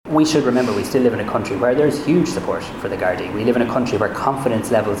We should remember we still live in a country where there's huge support for the Gardaí. We live in a country where confidence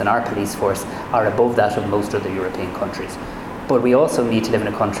levels in our police force are above that of most other European countries. But we also need to live in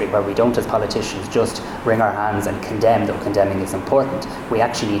a country where we don't, as politicians, just wring our hands and condemn, though condemning is important. We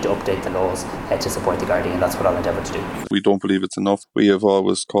actually need to update the laws to support the Gardaí, and that's what I'll endeavour to do. We don't believe it's enough. We have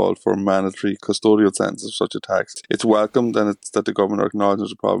always called for mandatory custodial sentences of such attacks. It's welcomed and it's that the government acknowledges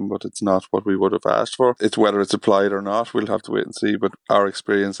the problem, but it's not what we would have asked for. It's whether it's applied or not, we'll have to wait and see. But our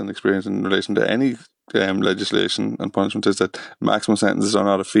experience in relation to any legislation and punishment is that maximum sentences are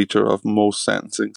not a feature of most sentencing.